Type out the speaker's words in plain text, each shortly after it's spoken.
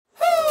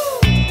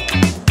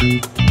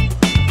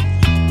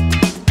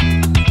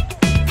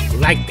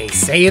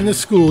say in the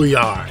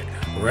schoolyard,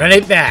 run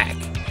it back.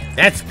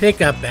 That's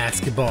pickup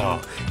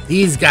basketball.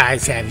 These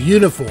guys have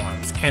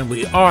uniforms, and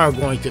we are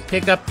going to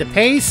pick up the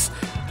pace.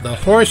 The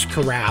horse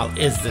corral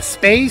is the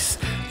space.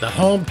 The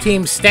home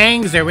team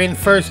Stangs are in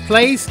first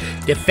place,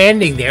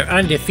 defending their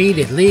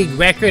undefeated league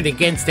record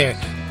against their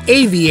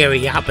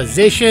aviary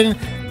opposition,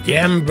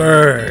 Dem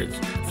Birds,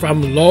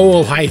 from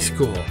Lowell High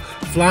School,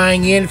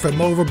 flying in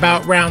from over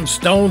about round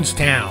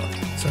Stonestown.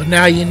 So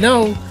now you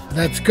know,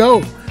 let's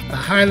go. The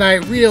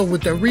highlight reel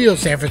with the real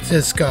San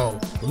Francisco.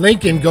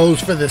 Lincoln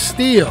goes for the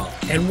steal,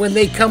 and when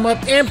they come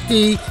up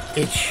empty,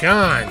 it's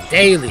Sean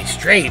Daly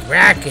straight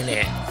racking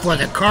it for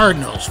the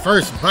Cardinals'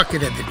 first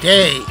bucket of the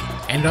day.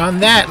 And on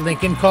that,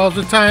 Lincoln calls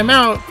a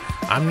timeout.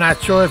 I'm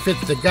not sure if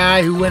it's the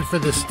guy who went for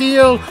the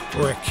steal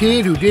or a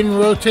kid who didn't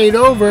rotate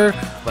over,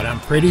 but I'm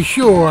pretty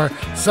sure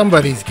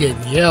somebody's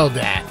getting yelled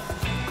at.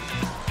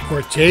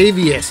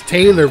 Cortavius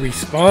Taylor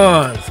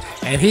responds,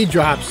 and he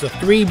drops the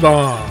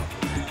 3-bomb.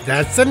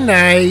 That's a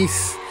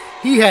nice.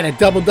 He had a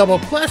double-double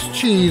plus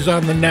cheese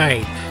on the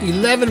night.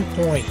 11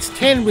 points,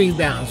 10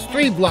 rebounds,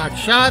 3 block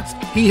shots.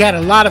 He had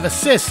a lot of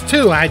assists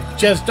too. I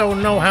just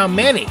don't know how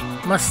many.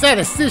 My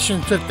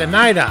statistician took the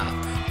night off,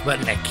 but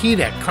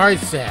Nikita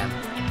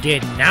Kartsev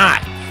did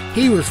not.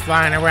 He was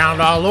flying around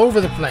all over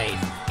the place.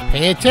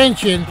 Pay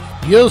attention,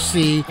 you'll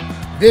see.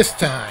 This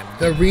time,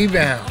 the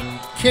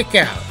rebound, kick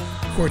out,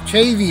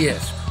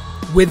 Cortavius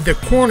with the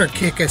corner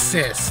kick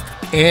assist.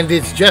 And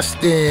it's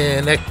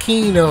Justin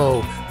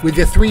Aquino with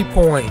the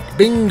 3-point.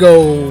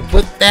 Bingo!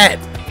 Put that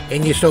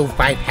in your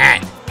stovepipe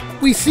hat.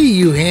 We see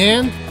you,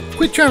 Hand.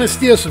 Quit trying to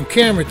steal some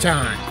camera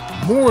time.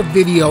 More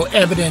video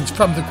evidence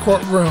from the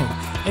courtroom,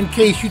 in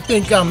case you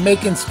think I'm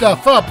making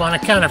stuff up on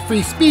account of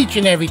free speech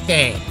and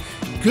everything.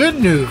 Good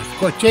news,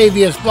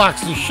 Cortavius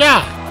blocks the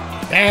shot.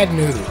 Bad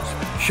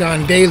news,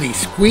 Sean Daly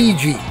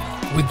squeegee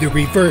with the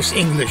reverse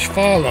English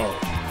follow.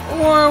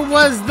 Or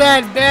was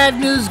that bad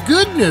news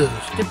good news,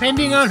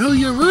 depending on who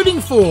you're rooting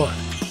for?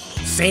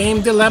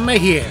 Same dilemma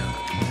here.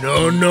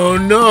 No, no,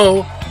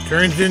 no.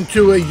 Turns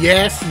into a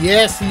yes,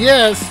 yes,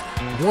 yes.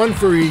 1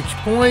 for each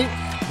point.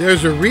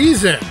 There's a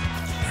reason.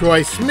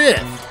 Troy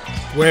Smith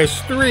wears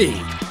 3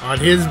 on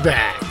his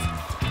back.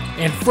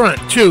 And front,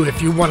 too,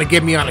 if you want to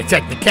get me on a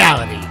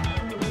technicality.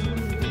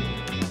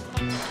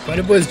 But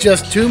it was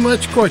just too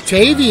much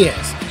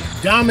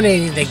Cortavius,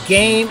 dominating the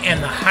game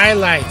and the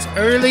highlights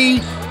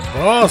early.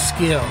 Ball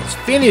skills,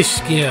 finish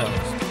skills.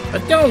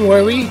 But don't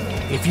worry,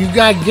 if you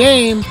got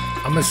game,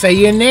 I'm gonna say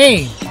your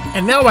name.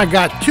 And now I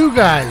got 2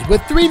 guys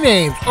with 3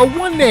 names, or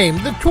 1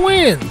 name, the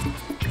twins.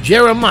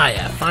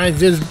 Jeremiah finds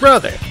his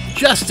brother,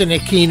 Justin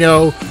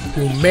Aquino,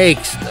 who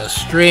makes the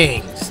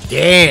strings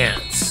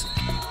dance.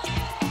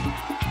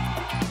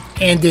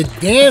 And it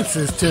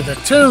dances to the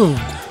tune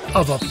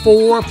of a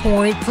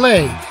 4-point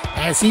play.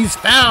 As he's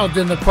fouled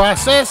in the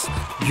process,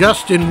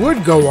 Justin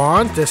would go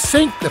on to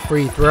sink the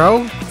free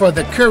throw. For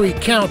the Curry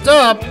count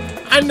up,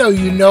 I know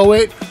you know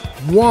it.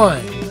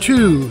 1,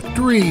 2,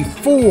 3,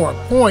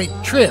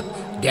 4-point trip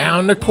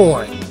down the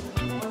court.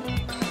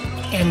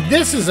 And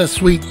this is a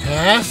sweet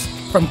pass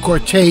from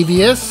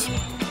Cortavius.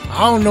 I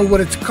don't know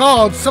what it's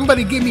called.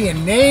 Somebody give me a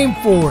name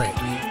for it.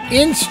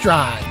 In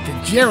stride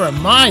to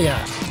Jeremiah,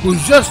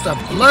 who's just a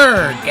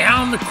blur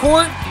down the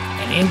court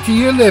and into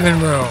your living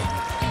room.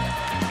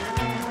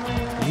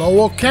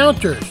 Lowell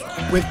counters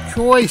with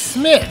Troy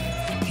Smith.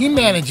 He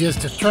manages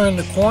to turn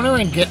the corner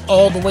and get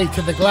all the way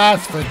to the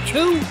glass for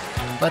 2,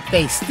 but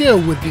they still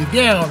would be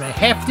down a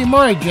hefty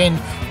margin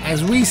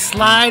as we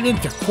slide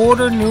into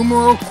quarter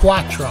numero 4.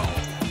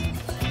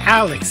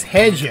 Alex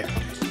Hedger,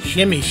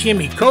 shimmy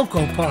shimmy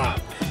Cocoa Pop.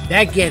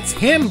 That gets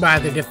him by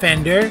the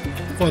defender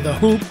for the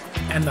hoop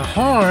and the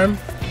harm.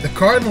 The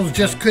Cardinals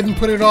just couldn't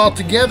put it all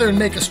together and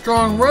make a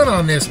strong run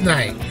on this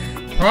night,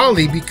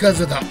 probably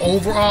because of the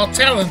overall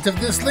talent of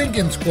this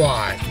Lincoln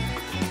squad.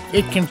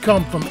 It can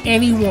come from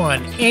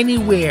anyone,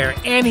 anywhere,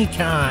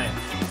 anytime.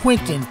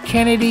 Quentin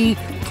Kennedy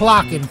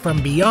clocking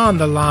from beyond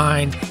the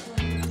line.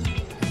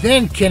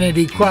 Then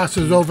Kennedy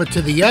crosses over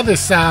to the other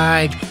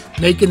side,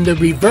 making the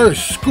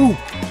reverse scoop.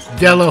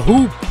 Della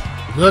Hoop,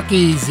 look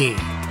easy.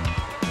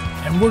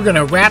 And we're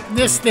gonna wrap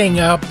this thing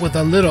up with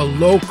a little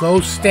loco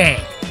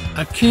stank.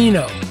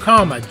 Aquino,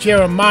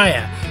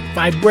 Jeremiah,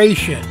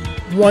 vibration,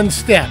 1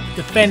 step,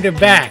 defender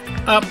back,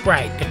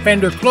 upright,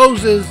 defender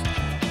closes,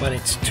 but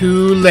it's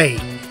too late.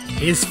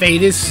 His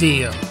fate is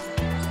sealed.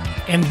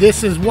 And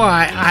this is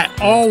why I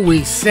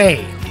always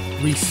say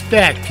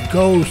respect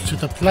goes to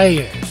the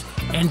players,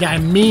 and I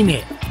mean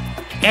it.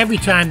 Every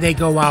time they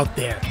go out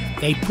there,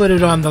 they put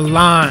it on the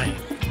line.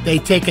 They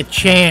take a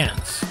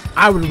chance.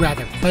 I would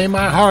rather play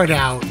my heart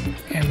out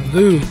and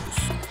lose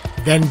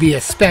than be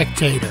a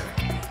spectator.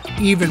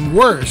 Even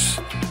worse,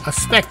 a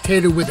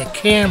spectator with a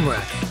camera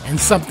and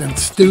something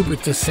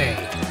stupid to say,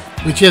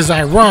 which is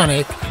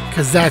ironic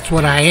because that's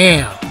what I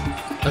am.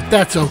 But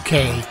that's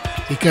okay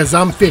because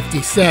I'm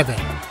 57,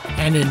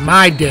 and in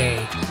my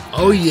day,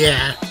 oh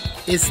yeah,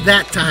 it's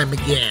that time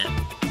again.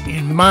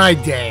 In my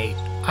day,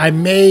 I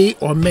may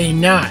or may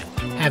not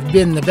have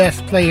been the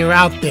best player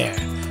out there,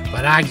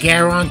 But I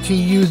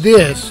guarantee you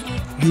this,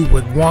 you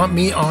would want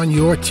me on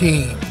your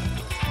team.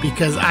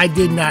 Because I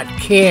did not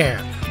care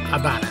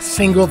about a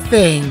single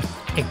thing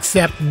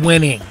except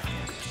winning.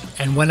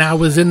 And when I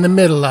was in the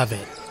middle of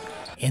it,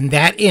 in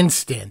that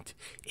instant,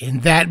 in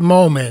that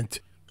moment,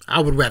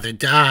 I would rather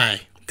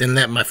die than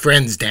let my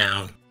friends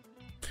down.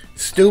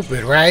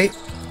 Stupid, right?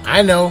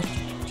 I know,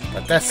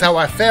 but that's how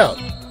I felt.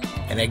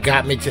 And it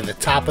got me to the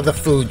top of the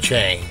food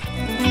chain.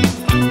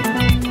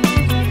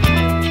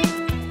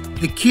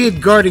 The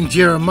kid guarding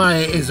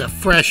Jeremiah is a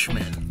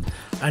freshman,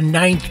 a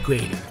 9th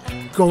grader,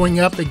 going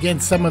up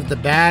against some of the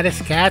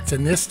baddest cats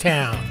in this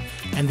town.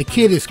 And the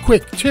kid is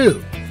quick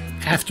too.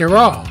 After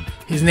all,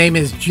 his name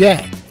is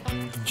Jet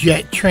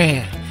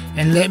Tran.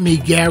 And let me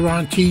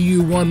guarantee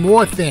you one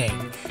more thing.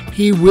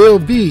 He will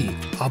be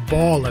a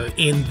baller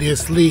in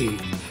this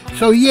league.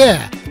 So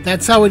yeah,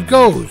 that's how it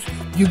goes.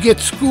 You get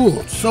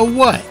schooled, so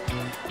what?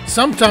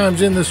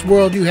 Sometimes in this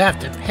world you have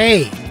to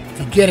pay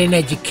to get an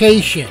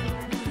education.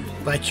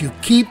 But you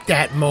keep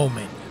that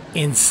moment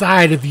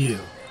inside of you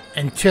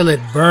until it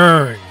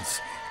burns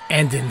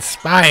and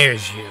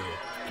inspires you.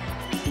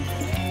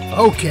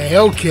 Okay,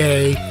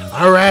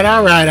 alright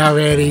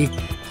already.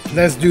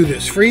 Let's do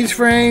this freeze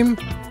frame,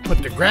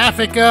 put the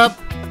graphic up,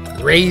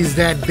 raise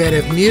that bed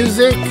of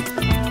music,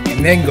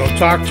 and then go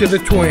talk to the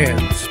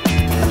twins.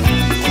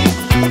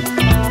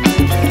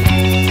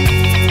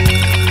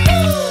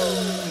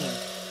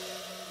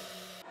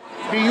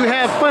 Do you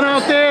have fun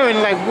out there,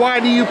 and why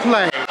do you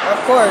play? Of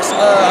course,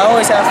 I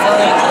always have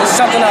fun. It's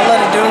something I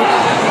love to do.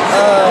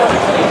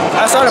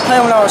 I started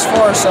playing when I was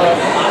 4, so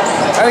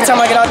every time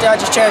I get out there, I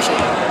just cherish it.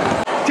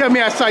 Tell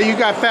me, I saw you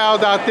got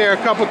fouled out there a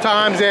couple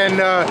times, and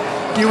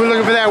you were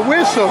looking for that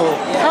whistle.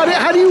 Yeah.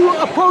 How do you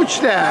approach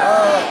that?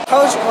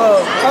 Coach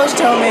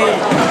told me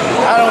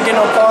I don't get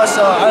no calls,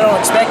 so I don't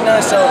expect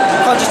none. So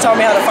coach just told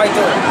me how to fight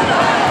through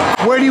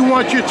it. Where do you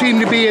want your team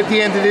to be at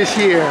the end of this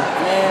year?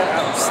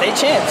 Man, state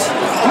champs.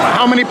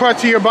 How many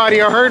parts of your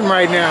body are hurting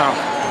right now?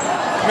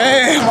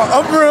 Man, my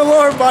upper and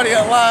lower body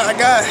a lot.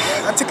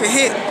 I took a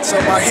hit, so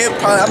my hip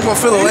I'm gonna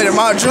feel it later.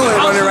 My adrenaline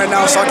running right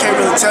now, so I can't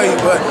really tell you.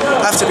 But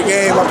after the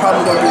game, I'm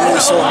probably gonna be really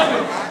sore.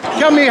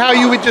 Tell me how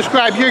you would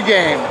describe your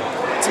game.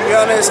 To be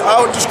honest, I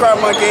would describe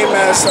my game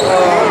as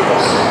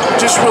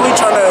just really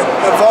trying to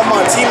involve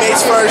my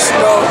teammates first.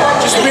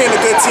 Just being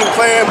a good team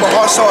player, but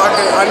also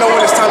I know when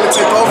it's time to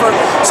take over.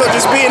 So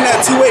just being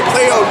that two-way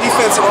player on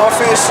defense and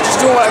offense, just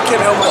doing what I can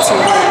to help my team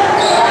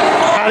win.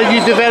 How did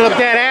you develop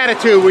that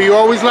attitude? Were you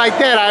always like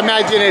that? I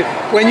imagine it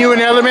when you were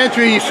in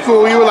elementary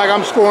school, you were like,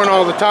 I'm scoring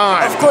all the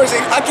time. Of course,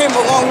 I came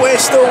a long way,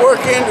 still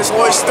working. There's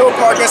always still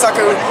progress I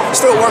can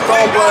still work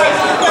on, but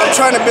I'm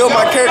trying to build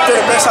my character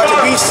the best I can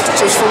be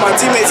just for my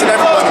teammates and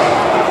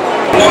everybody.